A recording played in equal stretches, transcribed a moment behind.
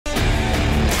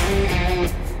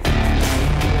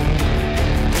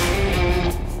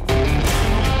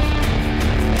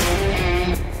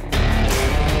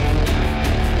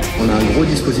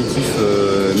dispositif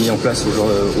mis en place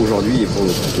aujourd'hui et pour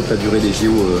toute la durée des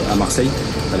JO à Marseille,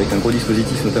 avec un gros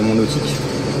dispositif notamment nautique,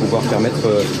 pour pouvoir permettre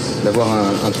d'avoir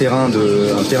un terrain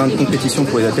de compétition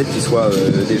pour les athlètes qui soit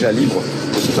déjà libre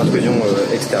de toute intrusion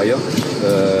extérieure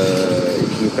et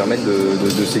qui nous permettent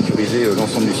de sécuriser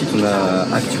l'ensemble du site. On a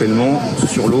actuellement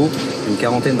sur l'eau une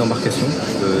quarantaine d'embarcations,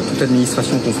 toute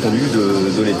administration confondue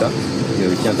de l'État,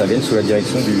 qui interviennent sous la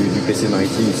direction du PC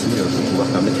maritime ici pour pouvoir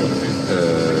permettre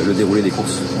le déroulé des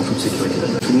courses en toute sécurité.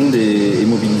 Tout le monde est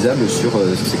mobilisable sur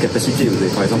ses capacités. Vous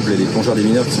avez par exemple les plongeurs des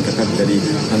mineurs qui sont capables d'aller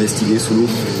investiguer sous l'eau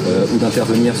ou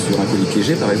d'intervenir sur un colis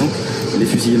piégé par exemple. Les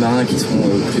fusiliers marins qui seront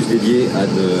plus dédiés à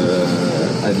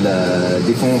de la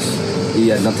défense et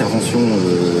à de l'intervention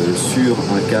sur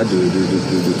un cas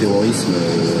de terrorisme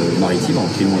maritime en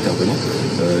primo intervenant.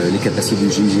 Les capacités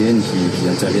du GIGN qui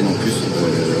interviennent en plus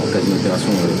en cas d'une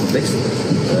opération complexe.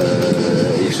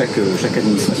 Et chaque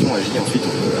administration agit ensuite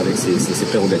avec ses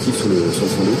prérogatives sur le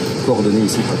fond d'eau, coordonnées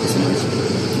ici par le PC maritime.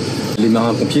 Les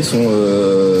marins-pompiers font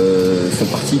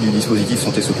partie du dispositif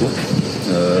santé-secours.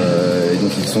 Et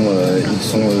donc ils sont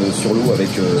sur l'eau avec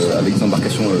des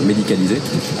embarcations médicalisées,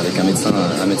 avec un médecin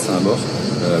à bord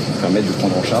pour permettre de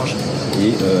prendre en charge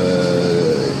et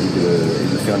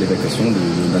de faire l'évacuation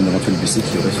d'un éventuel blessé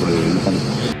qui aurait sur le plan d'eau.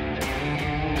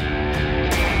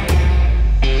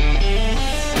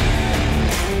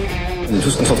 On est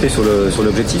tous concentrés sur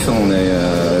l'objectif.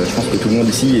 Je pense que tout le monde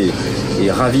ici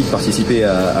est ravi de participer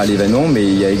à l'événement, mais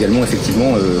il y a également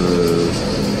effectivement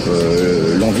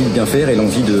l'envie de bien faire et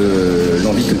l'envie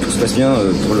que tout se passe bien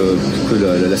pour que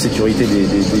la sécurité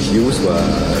des JO soit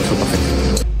parfaite.